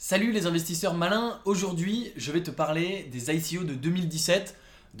Salut les investisseurs malins, aujourd'hui je vais te parler des ICO de 2017.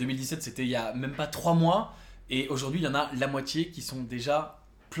 2017 c'était il y a même pas 3 mois et aujourd'hui il y en a la moitié qui sont déjà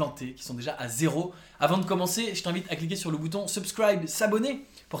plantés, qui sont déjà à zéro. Avant de commencer, je t'invite à cliquer sur le bouton subscribe, s'abonner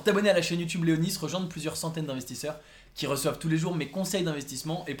pour t'abonner à la chaîne YouTube Léonis, rejoindre plusieurs centaines d'investisseurs qui reçoivent tous les jours mes conseils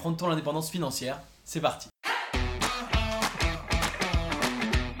d'investissement et prendre ton indépendance financière. C'est parti.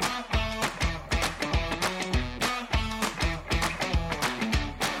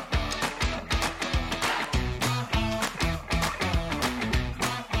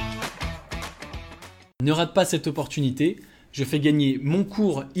 Ne rate pas cette opportunité, je fais gagner mon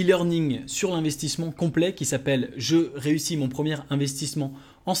cours e-learning sur l'investissement complet qui s'appelle « Je réussis mon premier investissement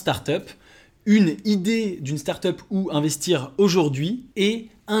en startup », une idée d'une startup où investir aujourd'hui et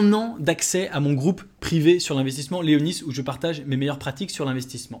 1 an d'accès à mon groupe privé sur l'investissement Léonis où je partage mes meilleures pratiques sur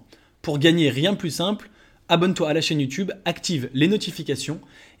l'investissement. Pour gagner, rien de plus simple, abonne-toi à la chaîne YouTube, active les notifications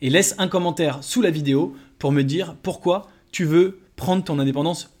et laisse un commentaire sous la vidéo pour me dire pourquoi tu veux prendre ton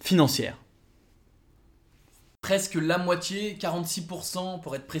indépendance financière. Presque la moitié, 46%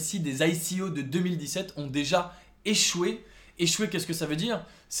 pour être précis, des ICO de 2017 ont déjà échoué. Échoué, qu'est-ce que ça veut dire?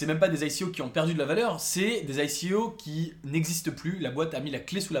 C'est même pas des ICO qui ont perdu de la valeur, c'est des ICO qui n'existent plus. La boîte a mis la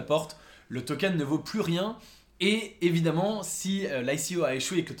clé sous la porte, le token ne vaut plus rien. Et évidemment, si l'ICO a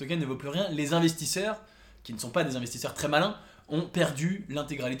échoué et que le token ne vaut plus rien, les investisseurs, qui ne sont pas des investisseurs très malins, ont perdu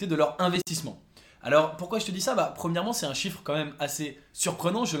l'intégralité de leur investissement. Alors pourquoi je te dis ça? Premièrement, c'est un chiffre quand même assez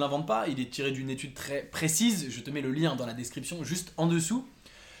surprenant, je ne l'invente pas, il est tiré d'une étude très précise, je te mets le lien dans la description juste en dessous.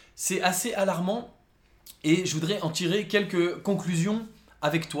 C'est assez alarmant et je voudrais en tirer quelques conclusions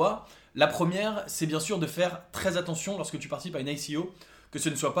avec toi. La première, c'est bien sûr de faire très attention lorsque tu participes à une ICO, que ce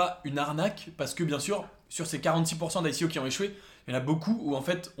ne soit pas une arnaque, parce que bien sûr, sur ces 46% d'ICO qui ont échoué, il y en a beaucoup où en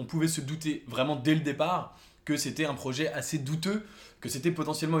fait on pouvait se douter vraiment dès le départ que c'était un projet assez douteux, que c'était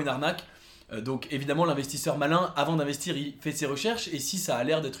potentiellement une arnaque. Donc évidemment l'investisseur malin, avant d'investir, il fait ses recherches et si ça a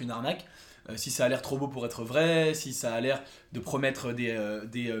l'air d'être une arnaque, si ça a l'air trop beau pour être vrai, si ça a l'air de promettre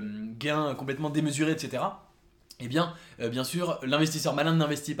des gains complètement démesurés, etc. Eh bien, bien sûr, l'investisseur malin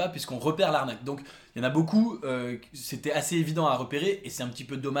n'investit pas puisqu'on repère l'arnaque. Donc il y en a beaucoup, c'était assez évident à repérer et c'est un petit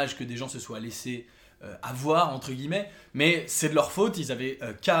peu dommage que des gens se soient laissés avoir, entre guillemets, mais c'est de leur faute, ils avaient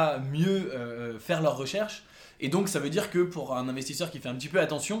qu'à mieux faire leurs recherches. Et donc ça veut dire que pour un investisseur qui fait un petit peu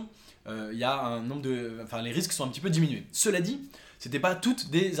attention, il y a un nombre les risques sont un petit peu diminués. Cela dit, c'était pas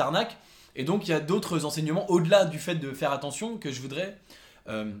toutes des arnaques et donc il y a d'autres enseignements au-delà du fait de faire attention que je voudrais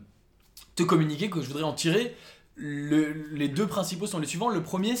te communiquer, que je voudrais en tirer. Les deux principaux sont les suivants. Le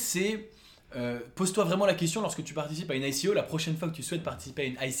premier, c'est pose-toi vraiment la question lorsque tu participes à une ICO, la prochaine fois que tu souhaites participer à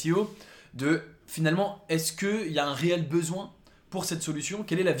une ICO, de finalement, est-ce qu'il y a un réel besoin pour cette solution?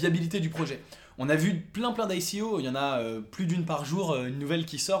 Quelle est la viabilité du projet? On a vu plein d'ICO, il y en a plus d'une par jour, une nouvelle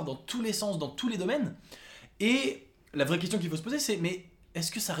qui sort dans tous les sens, dans tous les domaines. Et la vraie question qu'il faut se poser, c'est mais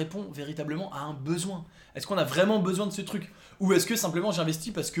est-ce que ça répond véritablement à un besoin? Est-ce qu'on a vraiment besoin de ce truc? Ou est-ce que simplement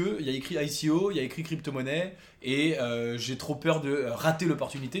j'investis parce qu'il y a écrit ICO, il y a écrit crypto-monnaie et j'ai trop peur de rater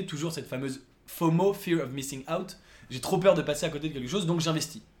l'opportunité, toujours cette fameuse FOMO, Fear of Missing Out. J'ai trop peur de passer à côté de quelque chose, donc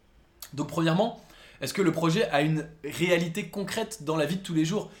j'investis. Donc premièrement, est-ce que le projet a une réalité concrète dans la vie de tous les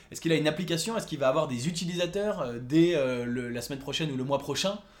jours? Est-ce qu'il a une application? Est-ce qu'il va avoir des utilisateurs dès la semaine prochaine ou le mois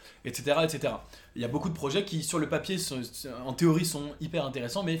prochain, etc., etc. Il y a beaucoup de projets qui, sur le papier, en théorie, sont hyper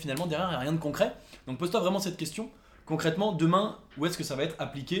intéressants, mais finalement, derrière, il n'y a rien de concret. Donc pose-toi vraiment cette question. Concrètement, demain, où est-ce que ça va être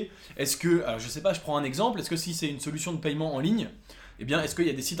appliqué? Est-ce que, je sais pas, je prends un exemple, est-ce que si c'est une solution de paiement en ligne, eh bien, est-ce qu'il y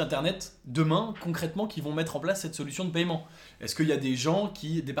a des sites internet demain, concrètement, qui vont mettre en place cette solution de paiement? Est-ce qu'il y a des gens,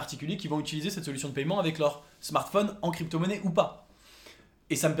 des particuliers qui vont utiliser cette solution de paiement avec leur smartphone en crypto-monnaie ou pas?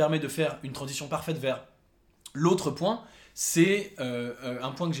 Et ça me permet de faire une transition parfaite vers l'autre point. C'est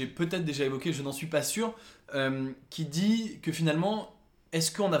un point que j'ai peut-être déjà évoqué, je n'en suis pas sûr, qui dit que finalement,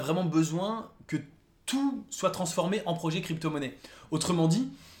 est-ce qu'on a vraiment besoin que tout soit transformé en projet crypto-monnaie? Autrement dit,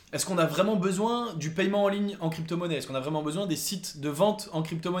 est-ce qu'on a vraiment besoin du paiement en ligne en crypto-monnaie? Est-ce qu'on a vraiment besoin des sites de vente en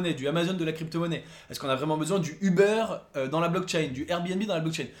crypto-monnaie, du Amazon de la crypto-monnaie? Est-ce qu'on a vraiment besoin du Uber dans la blockchain, du Airbnb dans la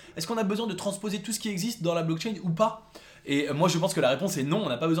blockchain? Est-ce qu'on a besoin de transposer tout ce qui existe dans la blockchain ou pas? Et moi je pense que la réponse est non, on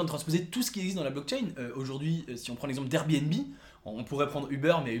n'a pas besoin de transposer tout ce qui existe dans la blockchain. Aujourd'hui, si on prend l'exemple d'Airbnb, on pourrait prendre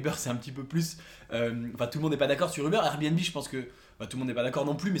Uber, mais Uber c'est un petit peu plus... tout le monde n'est pas d'accord sur Uber. Airbnb, je pense que tout le monde n'est pas d'accord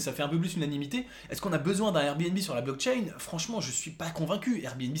non plus, mais ça fait un peu plus unanimité. Est-ce qu'on a besoin d'un Airbnb sur la blockchain? Franchement, je ne suis pas convaincu.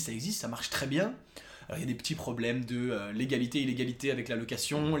 Airbnb, ça existe, ça marche très bien. Alors il y a des petits problèmes de légalité, illégalité avec la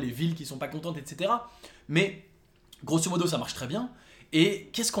location, les villes qui ne sont pas contentes, etc. Mais grosso modo, ça marche très bien. Et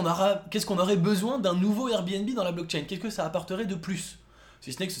qu'est-ce qu'on aurait besoin d'un nouveau Airbnb dans la blockchain? Qu'est-ce que ça apporterait de plus?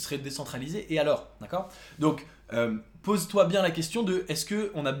 Si ce n'est que ce serait décentralisé, et alors, d'accord? Donc, Pose-toi bien la question de est-ce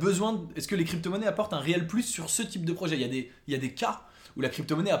que les crypto-monnaies apportent un réel plus sur ce type de projet. Il y a des cas où la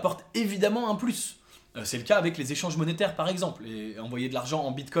crypto-monnaie apporte évidemment un plus. C'est le cas avec les échanges monétaires par exemple, et envoyer de l'argent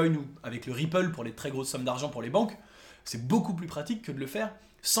en bitcoin ou avec le Ripple pour les très grosses sommes d'argent pour les banques, c'est beaucoup plus pratique que de le faire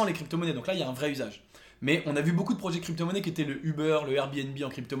sans les crypto-monnaies. Donc là, il y a un vrai usage. Mais on a vu beaucoup de projets crypto-monnaies qui étaient le Uber, le Airbnb en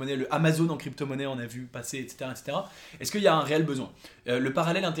crypto-monnaie, le Amazon en crypto-monnaie, on a vu passer, etc. etc. Est-ce qu'il y a un réel besoin? Le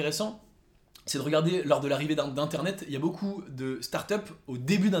parallèle intéressant, c'est de regarder lors de l'arrivée d'Internet, il y a beaucoup de startups au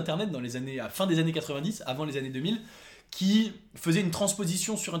début d'Internet, à fin des années 90, avant les années 2000, qui faisaient une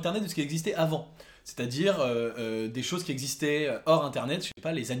transposition sur Internet de ce qui existait avant. C'est-à-dire des choses qui existaient hors Internet, je sais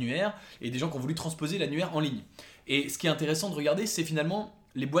pas, les annuaires, et des gens qui ont voulu transposer l'annuaire en ligne. Et ce qui est intéressant de regarder, c'est finalement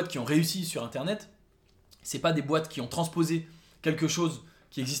les boîtes qui ont réussi sur Internet, c'est pas des boîtes qui ont transposé quelque chose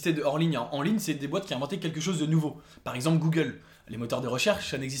qui existait hors ligne en ligne, c'est des boîtes qui ont inventé quelque chose de nouveau. Par exemple Google, les moteurs de recherche,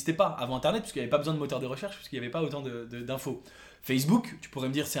 ça n'existait pas avant Internet, puisqu'il n'y avait pas besoin de moteurs de recherche, puisqu'il n'y avait pas autant d'infos. Facebook, tu pourrais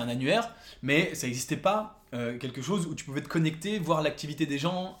me dire c'est un annuaire, mais ça n'existait pas quelque chose où tu pouvais te connecter, voir l'activité des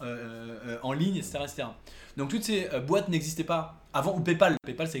gens en ligne, etc., etc. Donc toutes ces boîtes n'existaient pas avant, ou PayPal.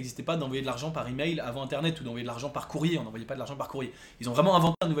 PayPal, ça n'existait pas d'envoyer de l'argent par email avant Internet ou d'envoyer de l'argent par courrier. On n'envoyait pas de l'argent par courrier. Ils ont vraiment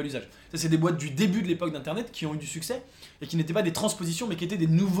inventé un nouvel usage. Ça, c'est des boîtes du début de l'époque d'Internet qui ont eu du succès et qui n'étaient pas des transpositions, mais qui étaient des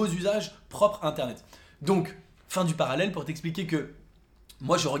nouveaux usages propres à Internet. Donc, fin du parallèle pour t'expliquer que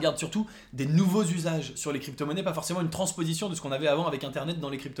moi, je regarde surtout des nouveaux usages sur les crypto-monnaies, pas forcément une transposition de ce qu'on avait avant avec Internet dans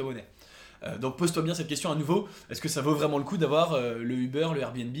les crypto-monnaies. Donc pose-toi bien cette question à nouveau, est-ce que ça vaut vraiment le coup d'avoir le Uber, le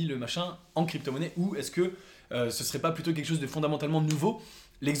Airbnb, le machin en crypto-monnaie, ou est-ce que ce serait pas plutôt quelque chose de fondamentalement nouveau?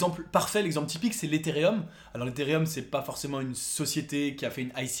 L'exemple parfait, l'exemple typique, c'est l'Ethereum. Alors l'Ethereum, c'est pas forcément une société qui a fait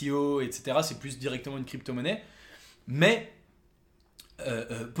une ICO, etc. C'est plus directement une crypto-monnaie. Mais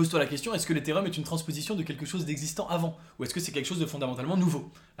pose-toi la question, est-ce que l'Ethereum est une transposition de quelque chose d'existant avant? Ou est-ce que c'est quelque chose de fondamentalement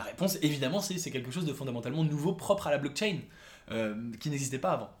nouveau? La réponse, évidemment, c'est quelque chose de fondamentalement nouveau, propre à la blockchain, qui n'existait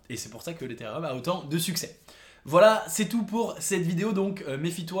pas avant. Et c'est pour ça que l'Ethereum a autant de succès. Voilà, c'est tout pour cette vidéo, donc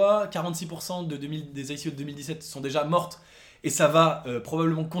méfie-toi, 46% des ICO de 2017 sont déjà mortes, et ça va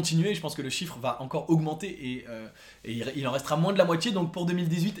probablement continuer. Je pense que le chiffre va encore augmenter, et il en restera moins de la moitié. Donc pour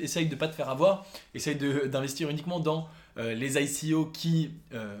 2018, essaye de ne pas te faire avoir, essaye d'investir uniquement dans les ICO qui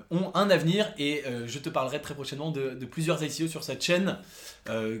ont un avenir, et je te parlerai très prochainement de plusieurs ICO sur cette chaîne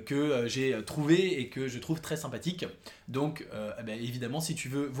que j'ai trouvé et que je trouve très sympathique. Donc évidemment, si tu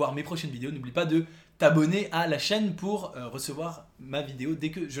veux voir mes prochaines vidéos, n'oublie pas de t'abonner à la chaîne pour recevoir ma vidéo dès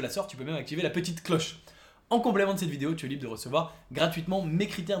que je la sors. Tu peux même activer la petite cloche. En complément de cette vidéo, tu es libre de recevoir gratuitement mes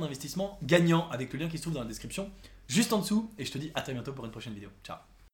critères d'investissement gagnants avec le lien qui se trouve dans la description juste en dessous, et je te dis à très bientôt pour une prochaine vidéo. Ciao.